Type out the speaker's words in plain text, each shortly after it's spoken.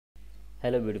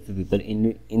Hello beautiful people,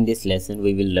 in this lesson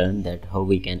we will learn that how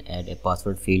we can add a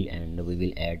password field, and we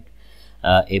will add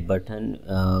a button.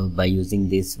 By using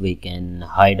this we can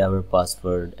hide our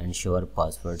password and show our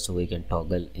password, so we can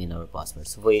toggle in our password.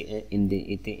 So we in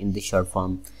the short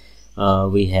form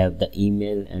we have the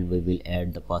email and we will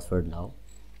add the password now.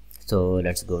 So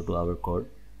let's go to our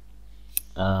code.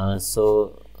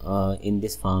 In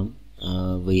this form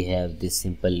we have this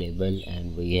simple label,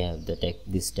 and we have the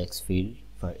this text field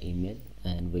for email,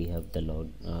 and we have the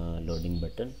loading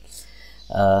button.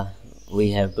 We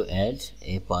have to add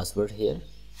a password here.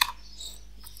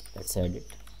 Let's add it.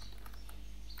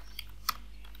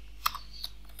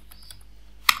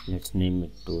 Let's name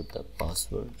it to the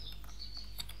password.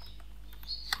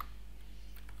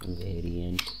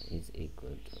 Variant is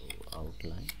equal to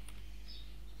outline.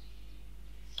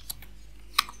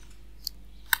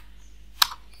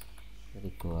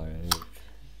 Required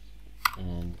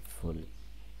and full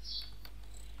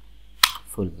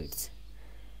width.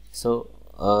 So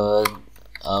our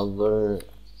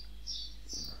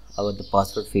the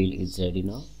password field is ready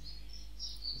now.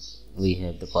 We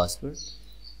have the password,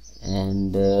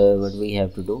 and what we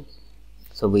have to do,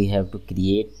 so we have to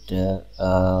create a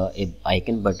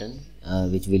icon button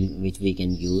which we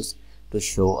can use to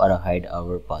show or hide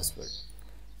our password.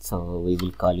 So we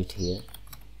will call it here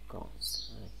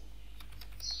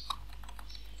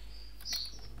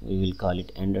we will call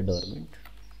it end adornment.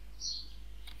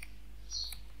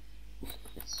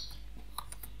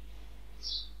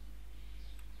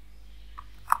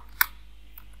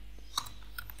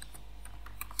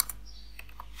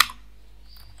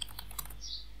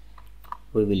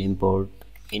 We will import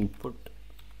input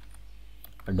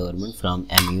adornment from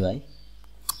MUI,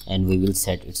 and we will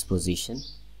set its position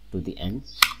to the end,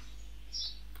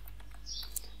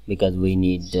 because we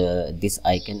need this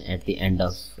icon at the end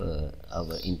of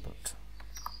our input.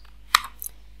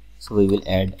 So we will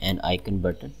add an icon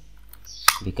button,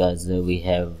 because we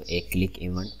have a click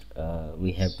event.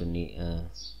 We have to need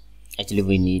actually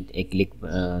we need a click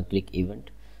event,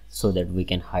 so that we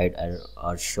can hide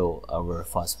or show our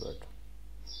password.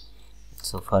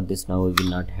 So for this now we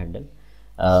will not handle.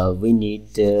 We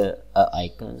need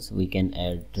icons. We can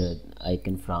add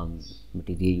icon from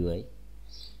material UI.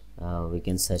 We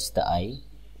can search the eye,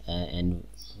 and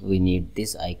we need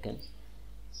this icon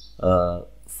for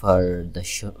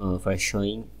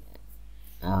showing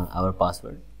our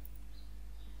password.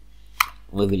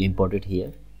 We will import it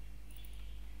here.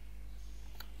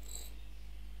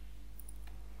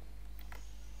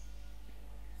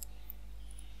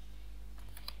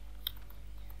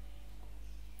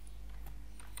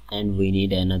 And we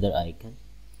need another icon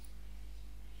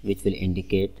which will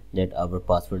indicate that our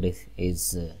password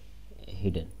is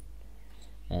hidden,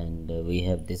 and we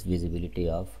have this visibility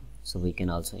off, so we can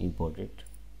also import it.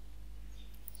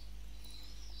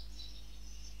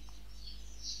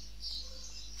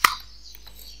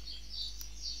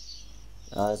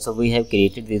 So we have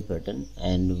created this button,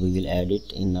 and we will add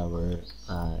it in our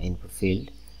input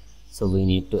field. So we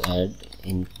need to add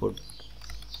input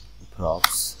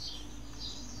props,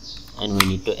 and we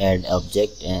need to add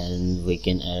object, and we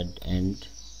can add end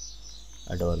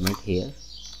adornment here,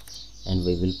 and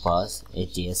we will pass a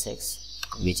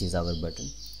JSX, which is our button,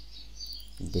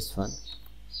 this one.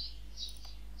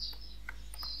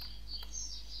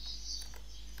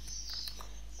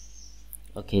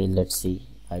 Okay, let's see,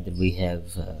 either we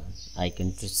have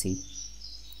icon to see.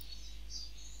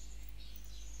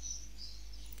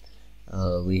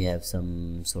 We have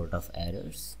some sort of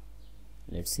errors.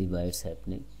 Let's see why it's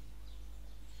happening.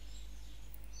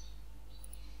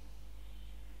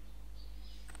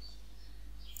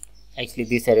 Actually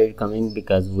this error is coming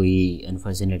because we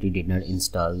unfortunately did not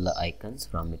install the icons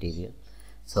from material,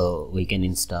 so we can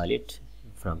install it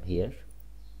from here.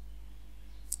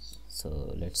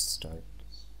 So let's start.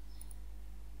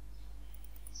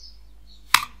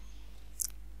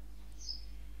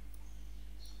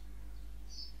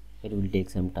 It will take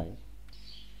some time.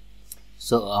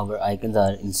 So our icons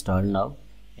are installed now,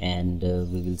 and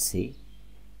we will see.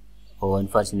 Oh,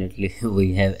 unfortunately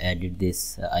we have added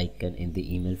this icon in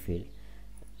the email field.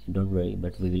 Don't worry,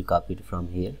 but we will copy it from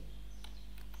here,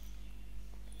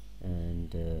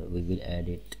 and we will add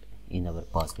it in our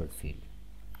password field.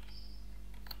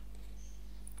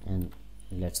 And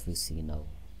let's see now.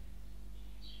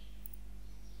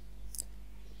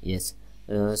 Yes,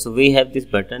 so we have this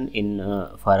button in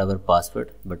for our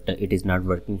password, but it is not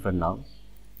working for now.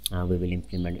 We will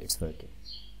implement its working.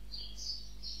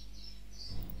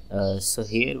 So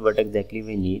here what exactly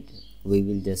we need, we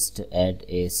will just add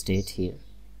a state here.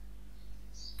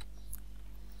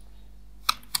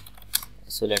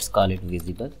 So let's call it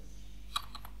visible.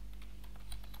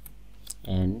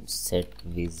 and set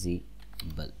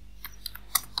visible.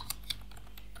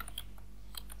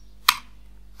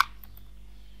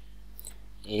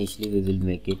 Initially we will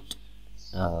make it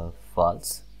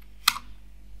false,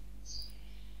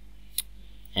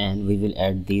 and we will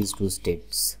add these two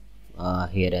states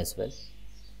here as well,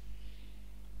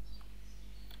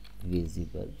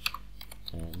 visible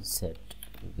and set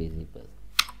visible.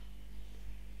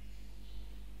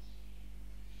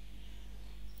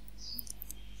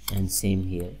 And same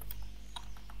here,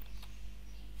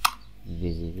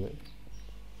 visible,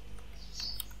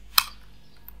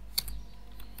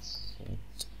 set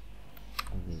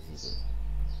visible.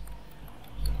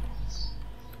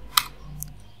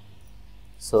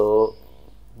 So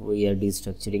we are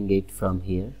destructuring it from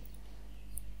here,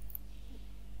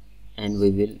 and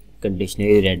we will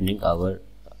conditionally rendering our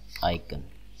icon.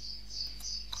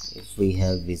 If we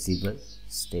have visible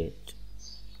state,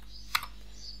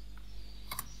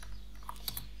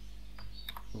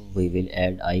 we will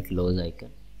add close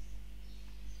icon,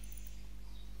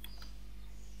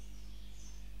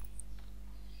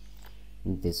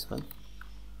 this one,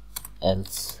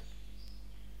 else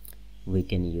we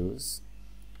can use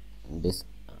this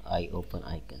open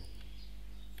icon.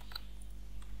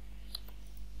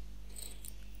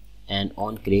 And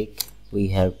on click we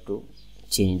have to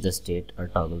change the state or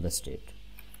toggle the state.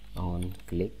 On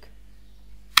click,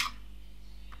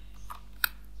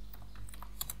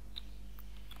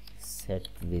 set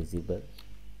visible,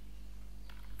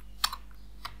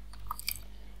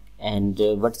 and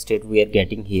what state we are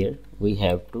getting here, we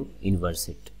have to inverse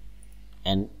it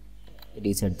and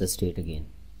reset the state again.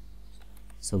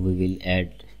 So we will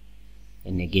add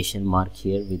a negation mark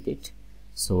here with it,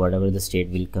 so whatever the state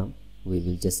will come, we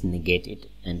will just negate it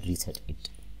and reset it.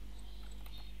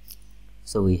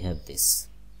 So we have this.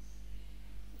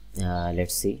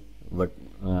 Let's see what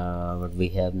we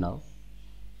have now.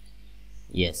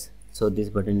 Yes, so this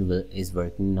button is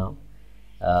working now,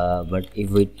 but if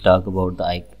we talk about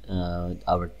the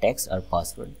our text or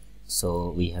password, so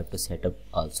we have to set up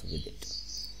also with it.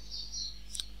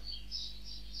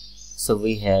 So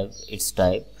we have its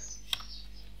type.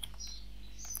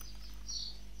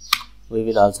 We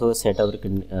will also set our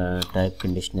type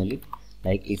conditionally,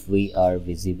 like if we are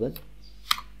visible,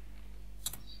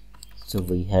 so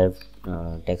we have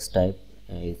text type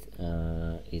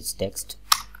is text,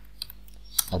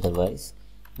 otherwise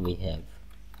we have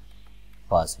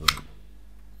password.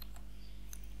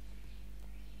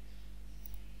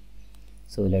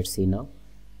 So let's see now.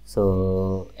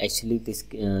 So actually this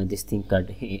thing got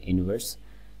inverse,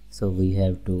 so we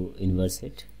have to inverse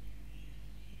it.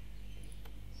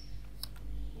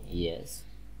 Yes,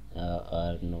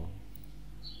 or no,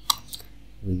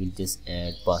 we will just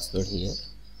add password here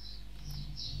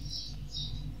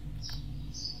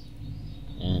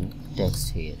and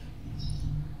text here.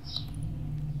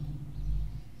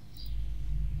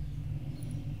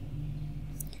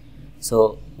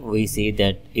 So we see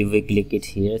that if we click it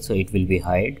here, so it will be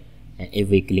hide, and if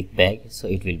we click back, so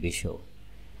it will be show.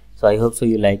 So I hope so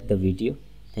you like the video.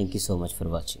 Thank you so much for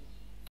watching.